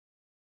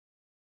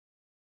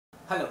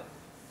Hello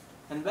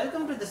and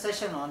welcome to the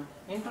session on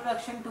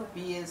Introduction to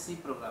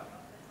PLC Programming.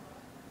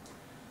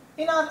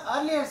 In our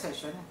earlier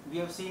session, we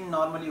have seen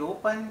normally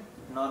open,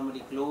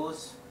 normally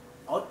close,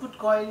 output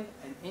coil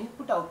and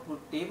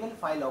input-output table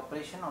file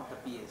operation of the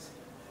PLC.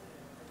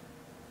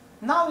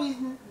 Now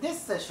in this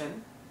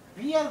session,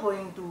 we are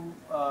going to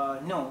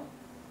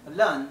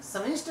learn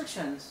some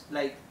instructions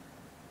like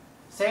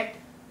set,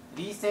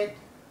 reset,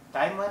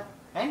 timer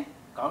and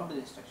counter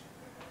instruction.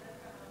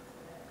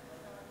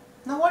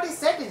 Now what is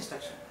set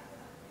instruction?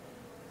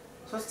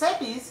 So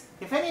set is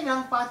if any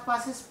rung path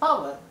passes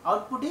power,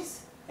 output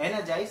is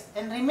energized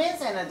and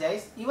remains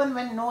energized even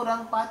when no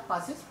rung path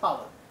passes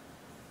power.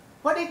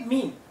 What it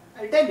means?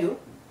 I'll tell you.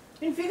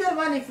 In figure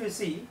 1 if you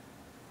see,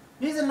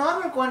 this is a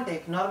normal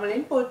contact, normal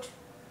input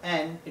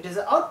and it is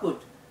an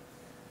output.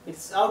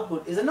 Its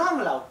output is a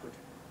normal output.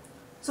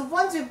 So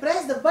once you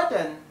press the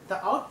button,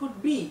 the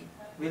output B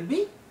will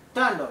be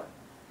turned on.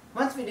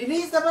 Once we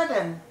release the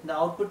button, the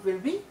output will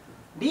be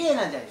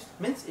de-energized,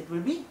 means it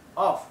will be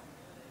off.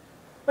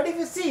 But if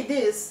you see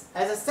this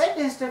as a set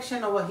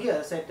instruction over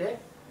here, set it,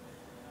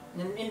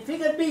 in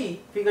figure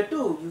B, figure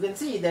 2, you can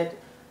see that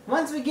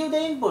once we give the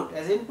input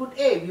as input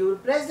A, we will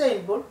press the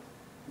input,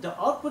 the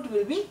output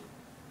will be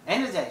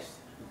energized.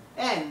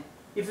 And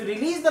if you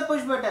release the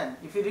push button,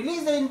 if you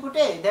release the input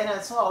A, then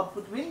also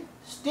output will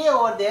stay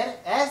over there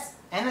as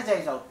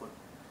energized output.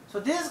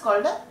 So this is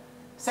called a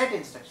set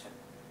instruction.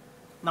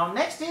 Now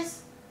next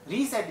is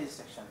reset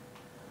instruction.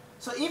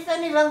 So if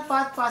any rung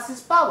path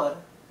passes power,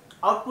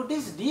 output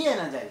is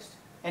de-energized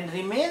and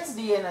remains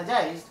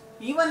de-energized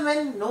even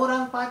when no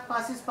rung path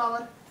passes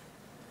power.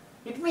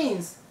 It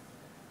means,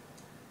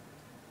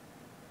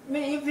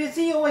 if you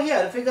see over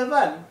here figure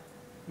 1,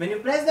 when you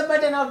press the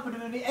button, output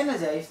will be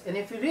energized, and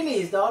if you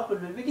release, the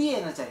output will be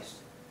de-energized.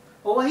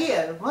 Over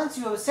here, once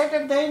you have set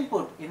up the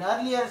input, in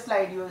earlier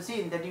slide you have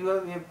seen that you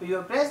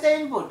have pressed the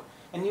input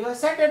and you have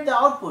set up the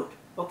output,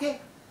 okay?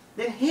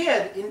 Then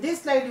here in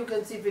this slide you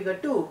can see figure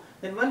 2,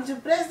 then once you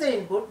press the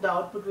input, the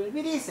output will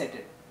be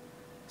resetted.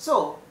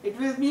 So it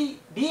will be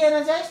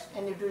de-energized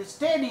and it will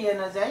stay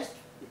de-energized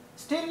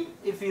still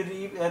if you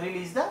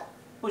release the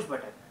push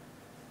button.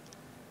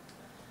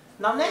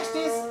 Now next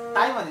is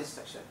timer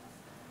instruction.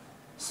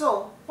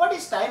 So what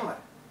is timer?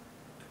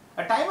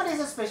 A timer is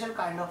a special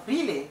kind of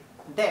relay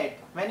that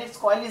when its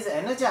coil is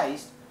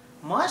energized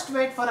must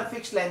wait for a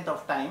fixed length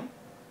of time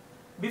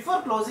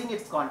before closing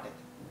its contact.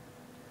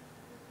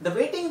 The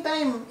waiting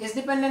time is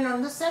dependent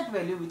on the set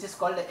value, which is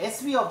called the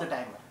SV of the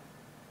timer.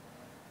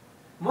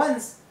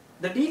 Once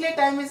the delay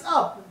time is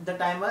up, the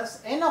timer's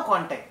NO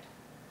contact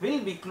will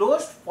be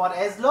closed for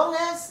as long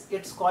as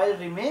its coil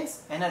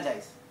remains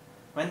energized.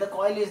 When the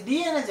coil is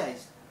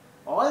de-energized,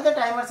 all the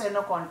timer's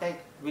NO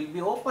contact will be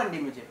opened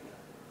immediately.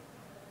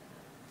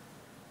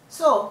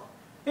 So,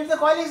 if the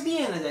coil is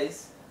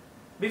de-energized,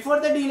 before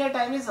the delay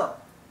time is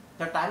up,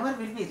 the timer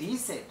will be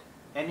reset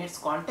and its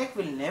contact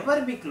will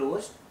never be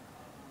closed.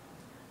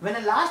 When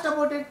a last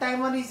aborted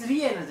timer is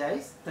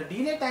re-energized, the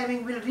delay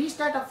timing will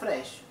restart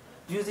afresh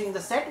using the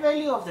set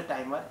value of the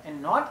timer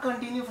and not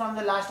continue from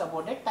the last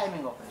aborted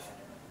timing operation.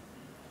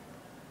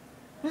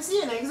 We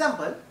see an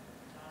example.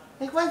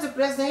 Like once you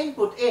press the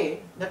input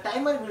A, the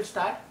timer will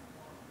start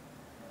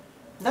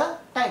the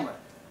timer.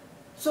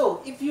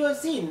 So if you have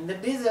seen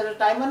that this is a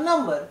timer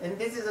number and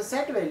this is a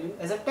set value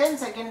as a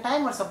 10-second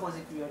timer, suppose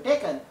if you have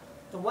taken,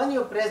 so when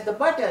you press the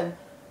button,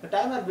 the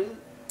timer will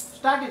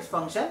start its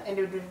function and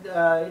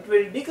it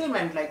will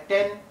decrement like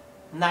 10,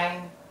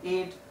 9,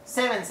 8,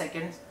 7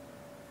 seconds.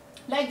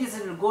 Like this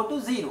it will go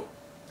to 0.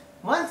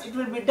 Once it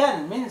will be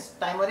done, means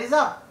timer is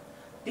up.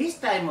 This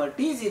timer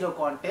T0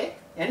 contact,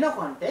 NO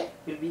contact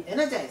will be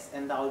energized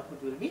and the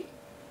output will be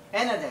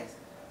energized.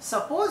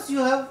 Suppose you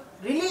have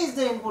released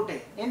the input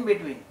A in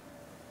between,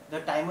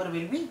 the timer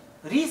will be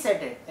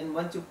resetted and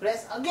once you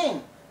press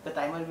again, the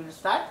timer will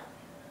start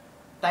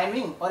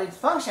timing or its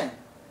function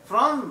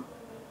from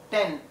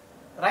 10,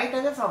 right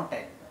away from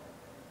 10.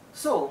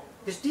 So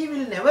this T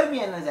will never be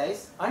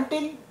energized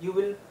until you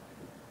will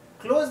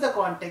close the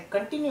contact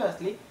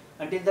continuously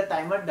until the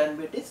timer done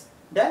bit is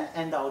done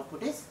and the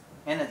output is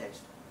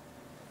energized.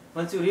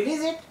 Once you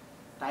release it,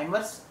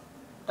 timer's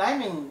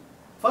timing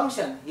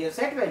function here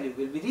set value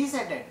will be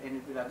resetted and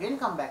it will again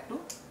come back to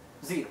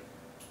 0.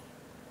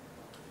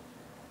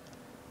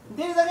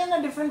 There is again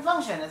a different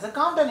function as a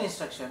counter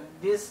instruction.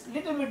 This is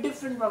little bit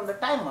different from the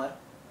timer.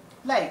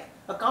 Like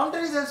a counter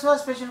is also a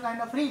special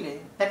kind of relay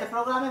that the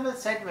programmable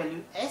set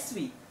value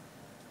SV,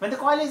 when the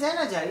coil is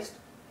energized,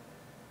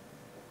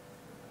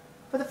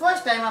 for the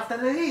first time after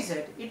the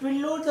reset, it will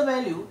load the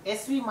value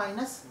SV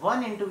minus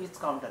 1 into its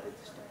counter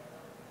register.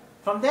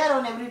 From there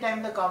on, every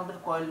time the counter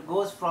coil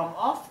goes from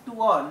off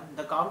to on,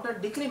 the counter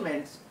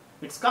decrements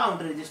its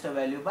count register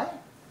value by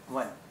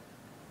 1.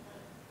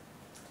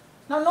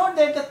 Now note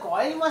that the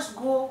coil must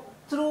go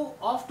through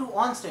off to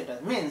on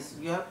status, means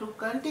you have to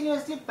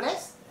continuously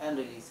press and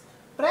release.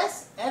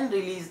 Press and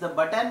release the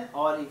button,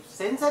 or if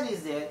sensor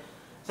is there,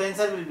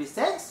 sensor will be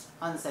sensed,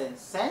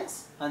 unsensed,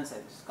 sense,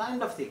 unsensed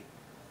kind of thing.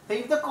 So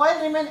if the coil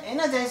remains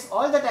energized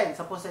all the time,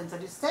 suppose sensor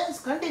is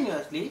sensed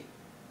continuously,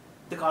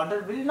 the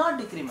counter will not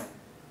decrement.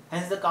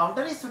 Hence the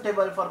counter is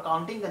suitable for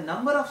counting the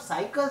number of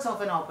cycles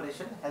of an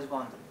operation has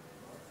gone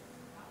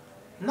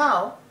through.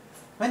 Now,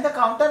 when the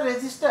counter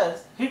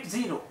registers hit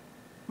 0,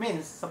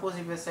 means suppose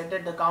if you set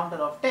at the counter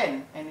of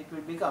 10 and it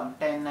will become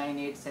 10, 9,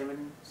 8,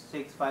 7,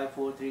 6, 5,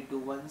 4, 3, 2,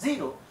 1,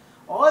 0,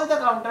 all the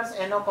counters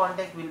NO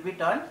contact will be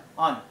turned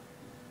on.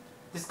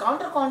 This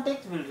counter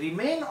contact will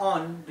remain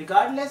on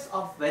regardless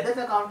of whether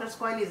the counter's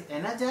coil is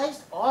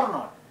energized or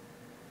not.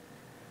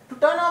 To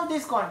turn off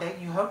this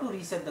contact, you have to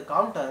reset the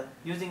counter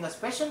using a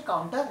special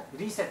counter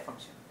reset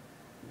function.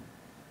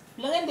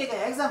 Let me take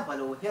an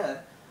example over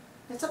here.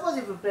 Let's suppose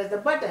if you press the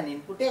button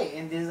input A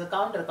and this is a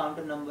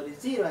counter number is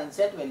 0 and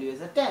set value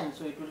is a 10,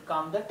 so it will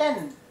count the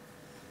 10.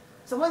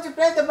 So once you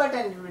press the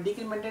button, it will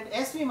decrement at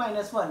SV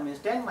minus 1, means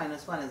 10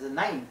 minus 1 is a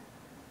 9.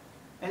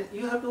 And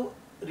you have to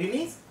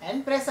release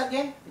and press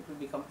again, it will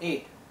become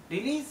 8.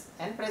 Release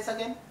and press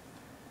again.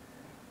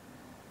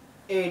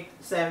 8,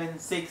 7,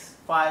 6,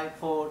 5,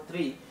 4,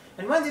 3.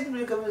 And once it will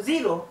become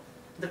 0,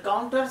 the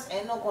counter's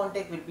NO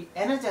contact will be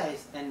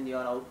energized and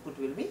your output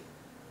will be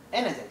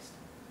energized.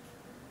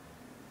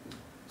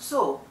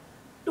 So,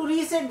 to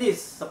reset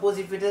this, suppose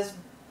if it is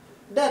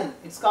done,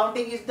 its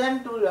counting is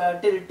done to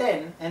till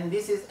 10 and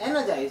this is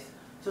energized.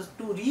 So,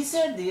 to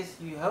reset this,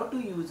 you have to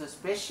use a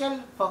special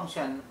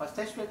function or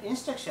special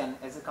instruction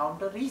as a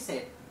counter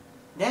reset.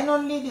 Then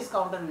only this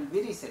counter will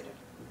be resetted.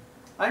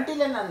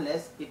 Until and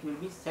unless it will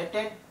be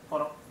setted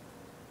for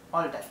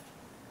all time.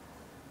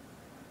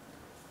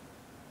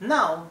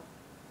 Now,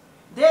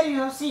 there you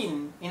have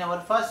seen in our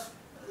first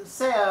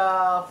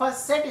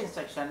set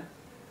instruction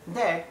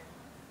that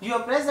you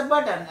have pressed the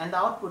button and the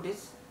output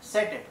is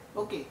setted.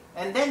 Okay,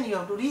 and then you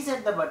have to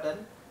reset the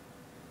button,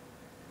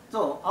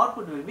 so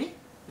output will be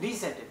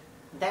resetted.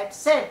 That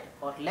set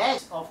or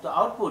latch of the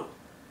output,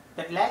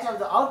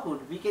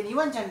 we can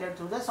even generate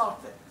through the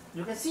software.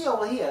 You can see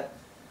over here,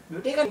 you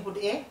take an input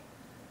A,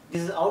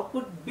 this is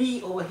output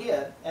B over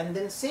here, and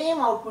then same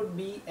output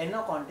B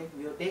NO contact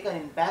we have taken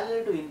in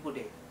parallel to input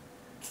A.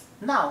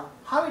 Now,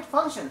 how it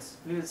functions,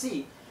 we will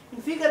see.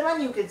 In figure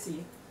 1 you can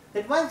see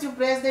that once you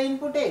press the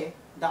input A,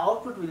 the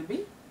output will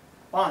be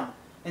on.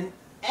 And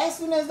as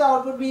soon as the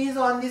output B is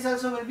on, this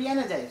also will be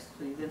energized.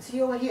 So you can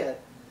see over here.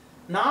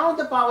 Now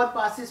the power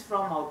passes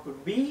from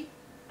output B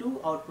to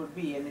output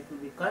B and it will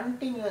be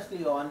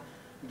continuously on,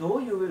 though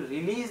you will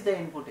release the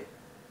input A.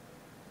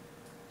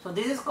 So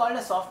this is called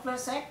a software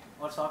set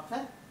or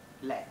software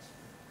latch.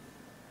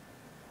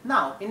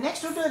 Now in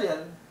next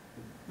tutorial,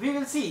 we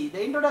will see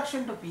the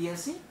introduction to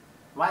PLC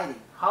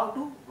wiring, how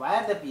to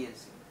wire the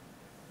PLC.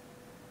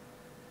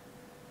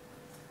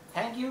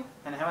 Thank you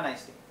and have a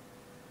nice day.